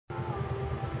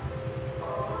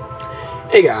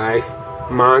Hey guys,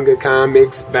 Manga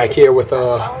Comics back here with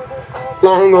a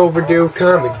long overdue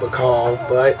comic book haul,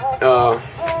 but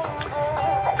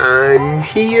I'm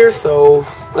here, so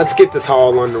let's get this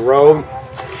haul on the road.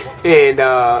 And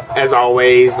as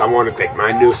always, I want to thank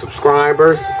my new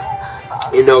subscribers,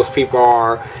 and those people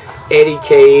are Eddie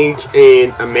Cage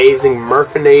and Amazing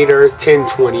Murphinator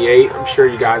 1028. I'm sure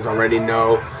you guys already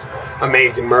know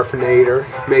Amazing Murphinator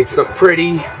makes some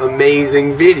pretty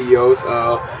amazing videos.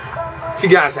 If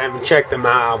you guys haven't checked them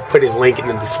out, I'll put his link in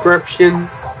the description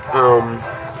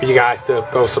for you guys to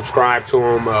go subscribe to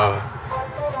him.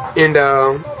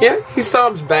 Yeah, he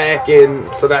subs back, and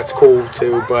so that's cool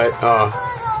too. But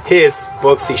his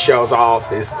books he shows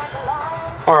off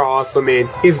are awesome, and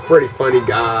he's a pretty funny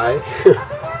guy.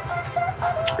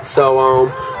 So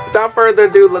without further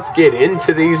ado, let's get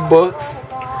into these books.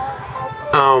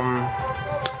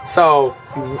 So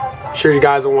I'm sure you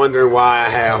guys are wondering why I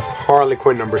have Harley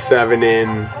Quinn #7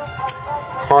 and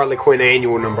Harley Quinn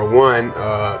Annual #1,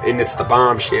 and it's the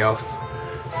Bombshells.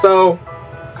 So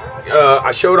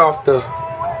I showed off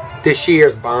this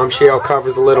year's Bombshell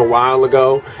covers a little while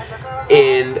ago,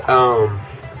 and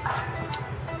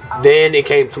then it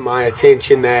came to my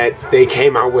attention that they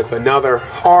came out with another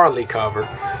Harley cover.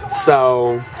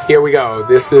 So here we go.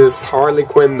 This is Harley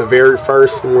Quinn, the very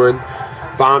first one,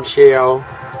 Bombshell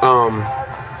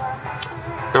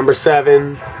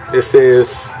 #7. This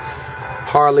is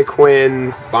Harley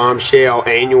Quinn Bombshell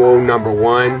Annual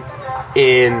 #1,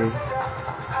 and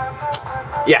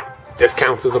yeah, this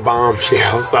counts as a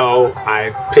bombshell, so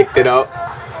I picked it up,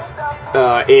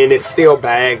 and it's still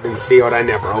bagged and sealed. I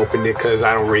never opened it because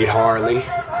I don't read Harley.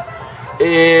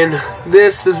 And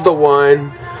this is the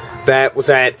one that was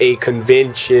at a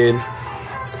convention.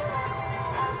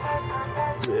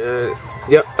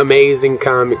 Yep, Amazing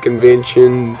Comic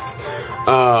Conventions.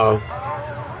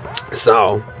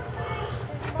 So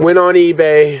went on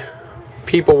eBay.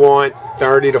 People want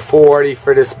 30 to 40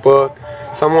 for this book.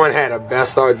 Someone had a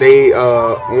best offer. They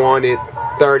wanted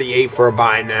 38 for a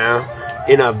buy now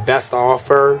in a best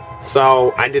offer.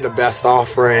 So I did a best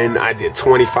offer and I did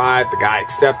 25. The guy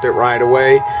accepted right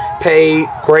away. Paid,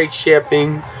 great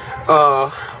shipping.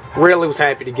 Really was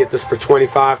happy to get this for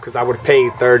 25 because I would have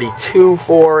paid 32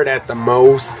 for it at the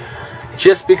most.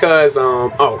 Just because,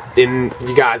 oh, and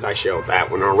you guys, I showed that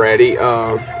one already.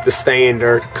 The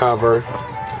standard cover.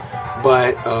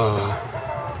 But,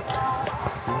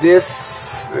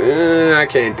 this, I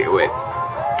can't do it.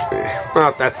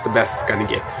 Well, that's the best it's gonna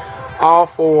get. All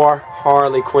four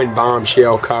Harley Quinn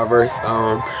Bombshell covers.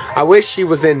 I wish she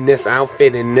was in this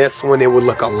outfit. In this one, it would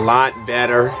look a lot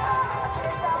better.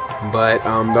 But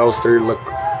those three look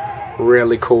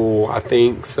really cool, I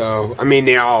think. So, I mean,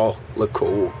 they all look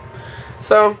cool.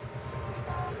 So,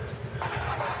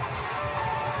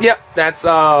 yep, that's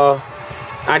I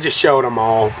just showed them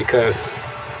all because,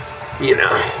 you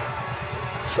know.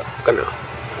 So I'm gonna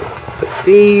put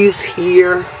these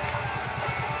here.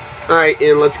 Alright,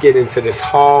 and let's get into this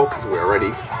haul because we're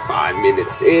already 5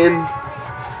 minutes in.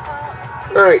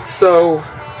 Alright, so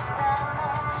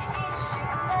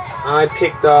I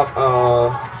picked up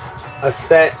a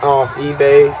set off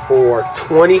eBay for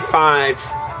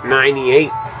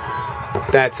 $25.98.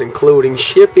 That's including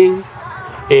shipping,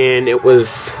 and it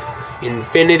was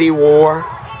Infinity War.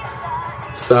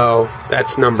 So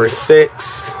that's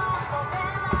 #6,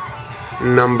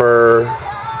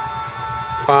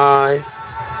 #5.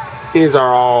 These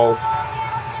are all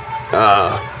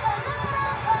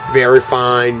very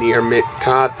fine near mint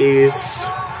copies.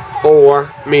 4,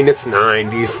 I mean it's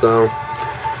 90, so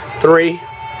 3.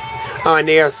 Oh, and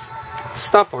there's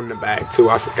stuff on the back too,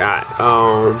 I forgot.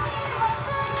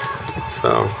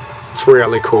 So it's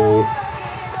really cool.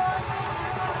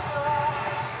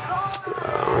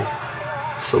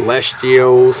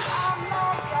 Celestials.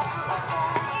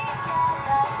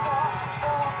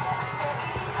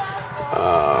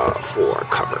 For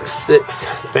cover 6,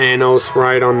 Thanos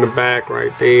right on the back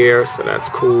right there, so that's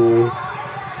cool.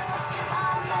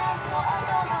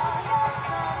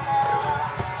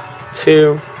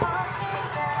 Two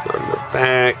on the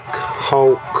back,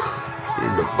 Hulk,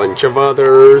 and a bunch of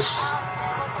others,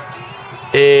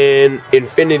 and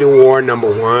Infinity War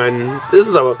 #1. This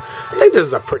is I think this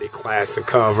is a pretty classic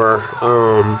cover.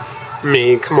 I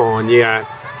mean, come on, you got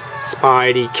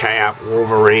Spidey, Cap,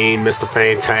 Wolverine, Mr.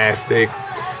 Fantastic,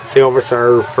 Silver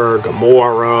Surfer,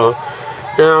 Gamora.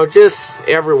 You know, just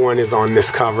everyone is on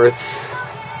this cover. It's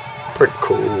pretty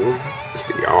cool. It's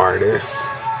the artist.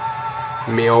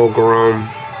 Milgram.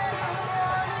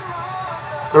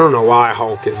 I don't know why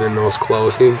Hulk is in those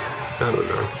clothes. I don't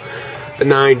know. The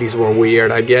 90s were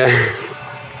weird, I guess.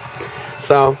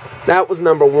 So, that was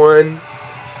 #1.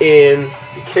 And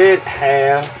you can't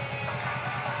have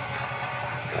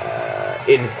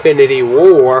Infinity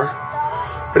War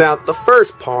without the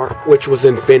first part, which was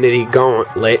Infinity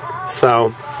Gauntlet.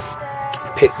 So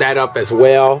pick that up as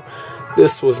well.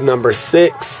 This was number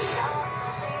 6,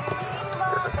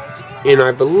 and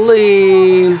I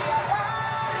believe,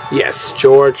 yes,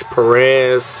 George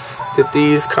Perez did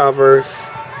these covers,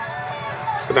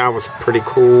 so that was pretty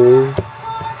cool.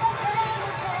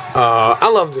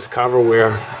 I love this cover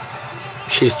where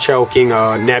she's choking,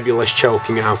 Nebula's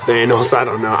choking out Thanos. I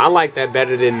don't know, I like that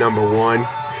better than number 1,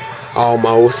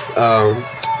 almost.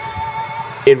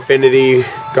 Infinity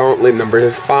Gauntlet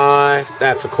number 5,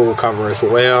 that's a cool cover as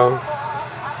well.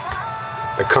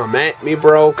 The Come At Me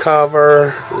Bro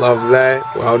cover, love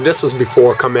that. Well, this was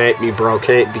before Come At Me Bro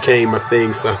became a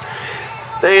thing, so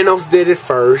Thanos did it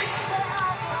first.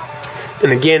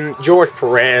 And again, George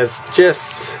Perez,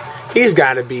 he's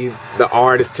got to be the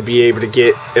artist to be able to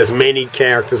get as many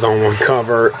characters on one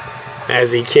cover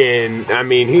as he can. I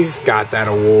mean, he's got that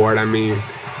award. I mean,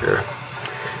 yeah.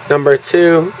 Number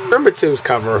 2's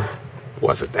cover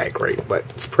wasn't that great, but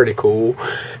it's pretty cool.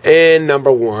 And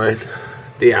number 1,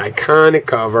 the iconic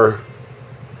cover,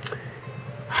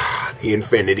 the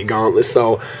Infinity Gauntlet.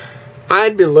 So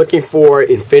I'd been looking for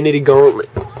Infinity Gauntlet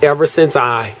ever since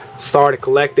I started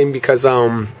collecting, because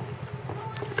I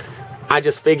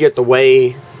just figured the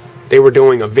way they were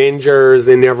doing Avengers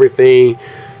and everything,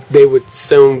 they would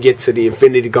soon get to the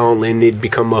Infinity Gauntlet and it'd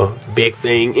become a big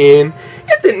thing. And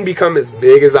it didn't become as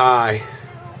big as I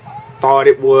thought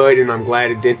it would, and I'm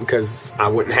glad it didn't, because I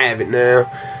wouldn't have it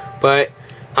now. But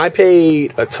I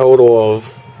paid a total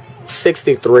of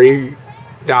 $63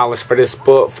 for this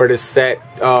book, for this set,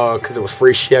 because it was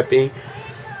free shipping.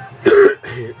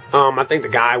 I think the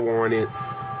guy wanted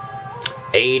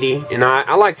 $80, and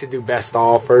I like to do best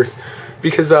offers,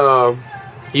 because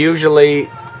usually,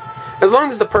 as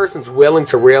long as the person's willing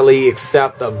to really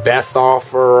accept the best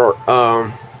offer,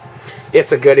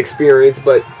 it's a good experience.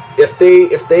 But if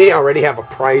they already have a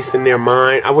price in their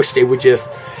mind, I wish they would just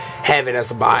have it as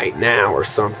a buy it now or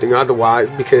something. Otherwise,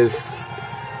 the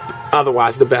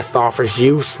best offer is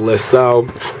useless. So,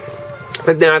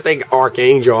 but then I think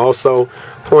Archangel also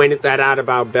pointed that out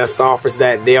about best offers,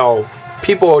 that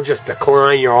people will just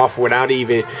decline your offer without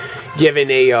even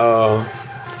giving a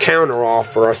counter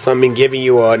offer or something, giving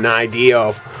you an idea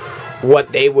of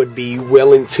what they would be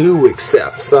willing to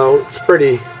accept. So it's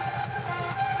pretty,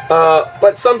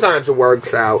 but sometimes it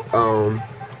works out,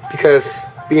 because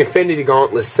the Infinity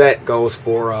Gauntlet set goes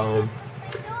for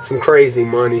some crazy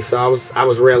money. So I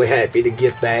was really happy to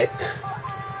get that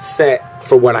set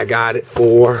for what I got it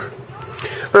for.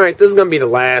 Alright, this is going to be the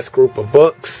last group of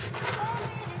books.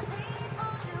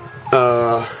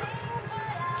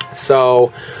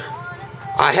 So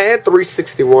I had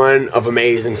 361 of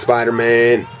Amazing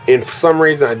Spider-Man, and for some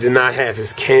reason I did not have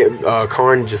his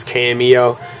Carnage's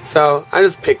cameo, so I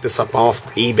just picked this up off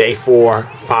eBay for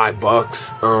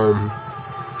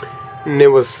 $5. And it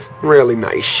was really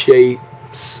nice shape,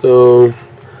 so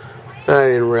I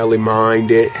didn't really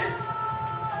mind it.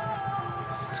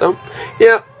 So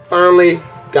yeah, finally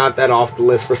got that off the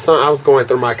list. I was going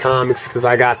through my comics, because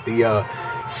I got the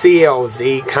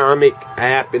CLZ comic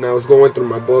app, and I was going through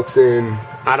my books, and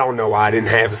I don't know why I didn't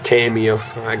have his cameo,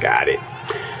 so I got it.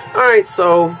 Alright,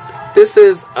 so this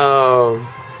is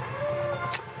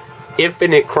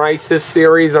Infinite Crisis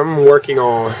series I'm working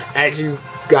on. As you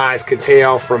guys could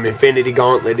tell from Infinity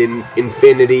Gauntlet and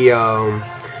Infinity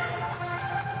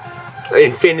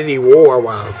War,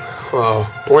 wow,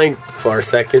 blanked for a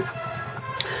second.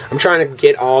 I'm trying to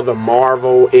get all the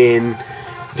Marvel and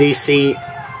DC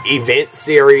event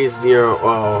series, you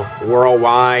know,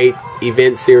 worldwide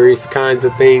event series kinds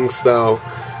of things. So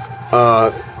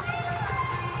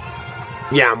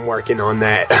yeah, I'm working on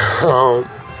that.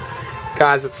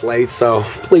 Guys, it's late, so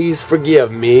please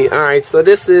forgive me. Alright, so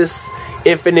this is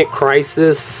Infinite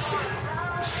Crisis.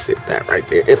 Sit that right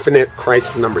there. Infinite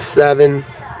Crisis number 7,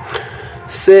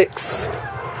 6,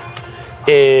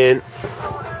 and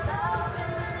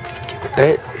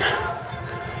that,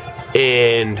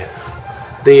 and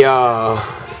the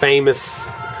famous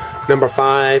number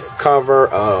 5 cover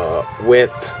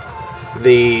with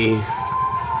the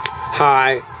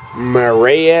High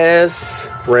Moraes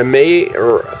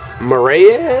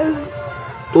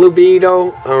Blue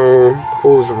Beetle,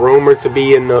 who's rumored to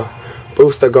be in the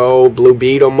Booster Gold Blue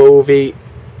Beetle movie.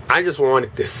 I just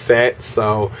wanted this set,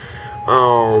 so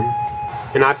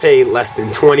and I paid less than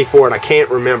 $20 for it. I can't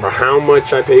remember how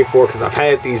much I paid for it, because I've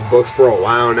had these books for a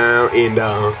while now, and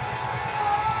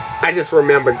I just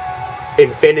remember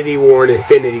Infinity War and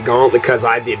Infinity Gauntlet, because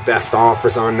I did best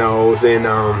offers on those, and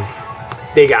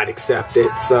they got accepted.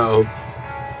 So,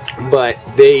 but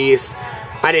these,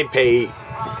 I didn't pay.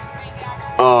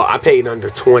 I paid under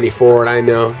 20 for it, I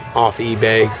know, off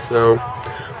eBay. So,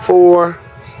 4,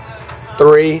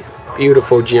 3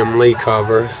 beautiful Jim Lee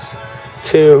covers.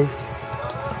 2.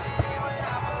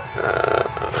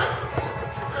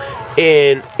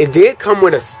 And it did come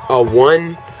with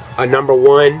a number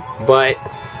 1, but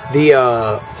it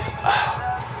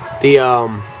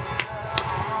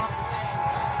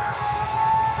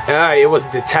was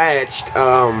detached.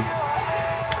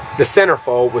 The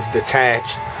centerfold was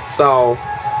detached. So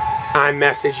I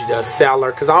messaged the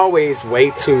seller, because I always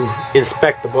wait to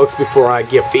inspect the books before I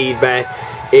give feedback,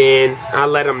 and I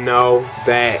let them know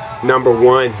that number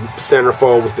 1's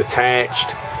centerfold was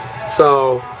detached.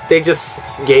 So they just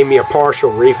gave me a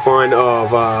partial refund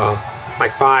of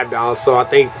like $5. So I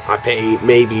think I paid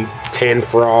maybe $10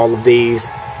 for all of these,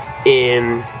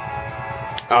 and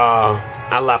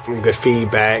I left them good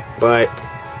feedback. But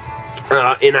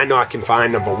and I know I can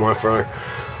find number 1 for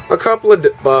a couple of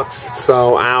bucks,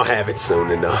 so I'll have it soon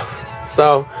enough.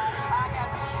 So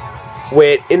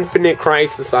with Infinite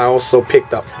Crisis, I also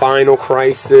picked up Final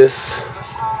Crisis.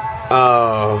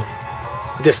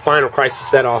 This Final Crisis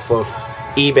set off of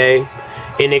eBay,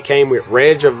 and it came with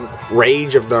Rage of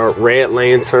the Red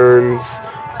Lanterns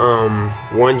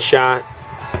one shot,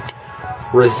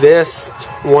 Resist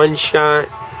one shot,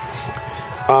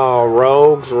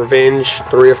 Rogue's Revenge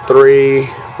 3 of 3,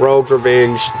 Rogue's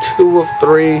Revenge 2 of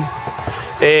 3,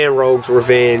 and Rogue's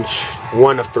Revenge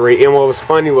 1 of 3. And what was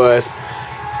funny was,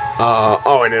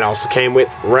 and it also came with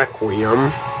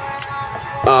Requiem.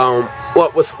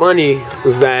 What was funny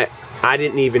was that I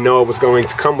didn't even know it was going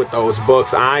to come with those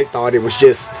books. I thought it was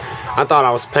just, I thought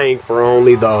I was paying for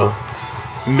only the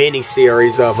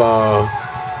mini-series of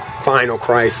Final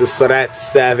Crisis. So that's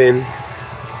 7.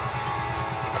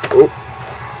 Oop.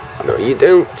 No, you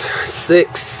don't.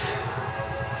 6.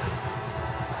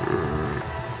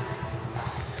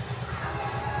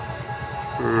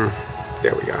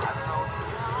 There we go.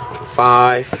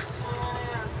 5.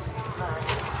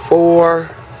 4.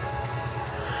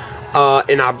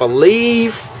 And I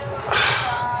believe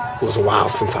it was a while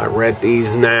since I read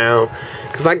these now,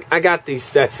 because I got these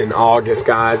sets in August,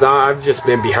 guys. I've just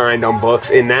been behind on books,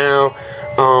 and now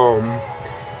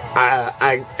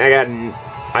I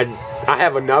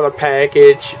have another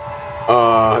package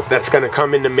that's gonna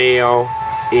come in the mail,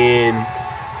 and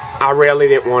I really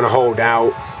didn't want to hold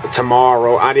out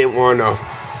tomorrow. I didn't want to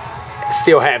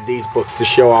still have these books to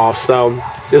show off. So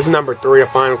this is number 3 of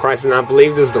Final Crisis, and I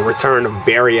believe this is the return of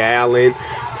Barry Allen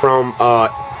from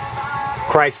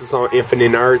Crisis on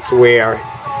Infinite Earths, where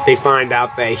they find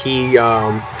out that he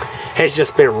has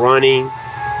just been running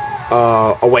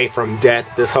away from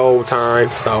death this whole time.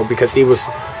 So because he was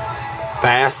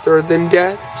faster than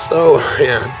death. So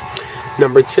yeah,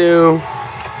 number 2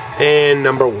 and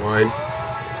number 1.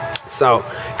 So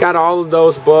got all of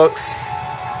those books.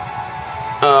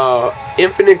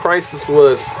 Infinite Crisis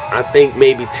was, I think,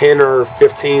 maybe 10 or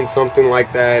 15, something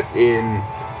like that, in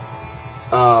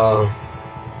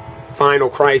Final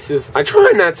Crisis. I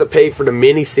try not to pay for the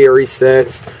mini-series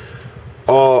sets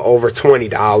over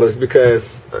 $20,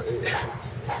 because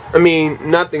I mean,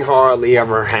 nothing hardly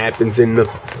ever happens in the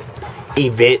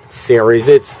event series.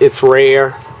 It's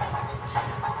rare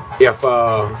if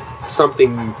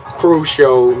something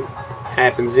crucial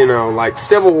happens, you know, like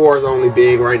Civil War is only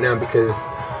big right now because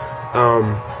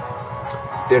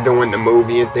they're doing the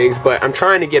movie and things, but I'm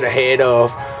trying to get ahead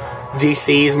of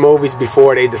DC's movies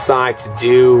before they decide to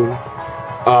do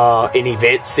an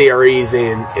event series,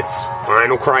 and it's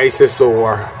Final Crisis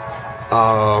or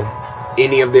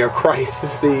any of their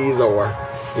crises, or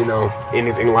you know,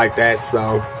 anything like that.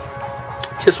 So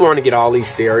just want to get all these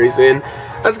series in.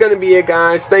 That's going to be it,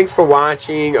 guys. Thanks for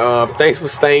watching. Thanks for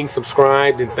staying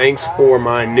subscribed, and thanks for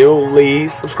my newly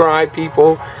subscribed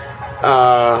people.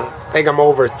 I think I'm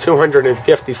over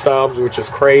 250 subs, which is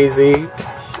crazy.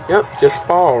 Yep, just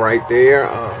fall right there.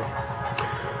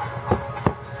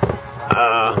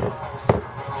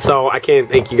 So I can't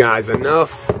thank you guys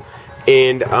enough.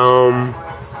 And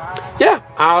yeah,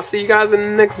 I'll see you guys in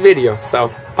the next video.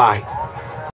 So bye.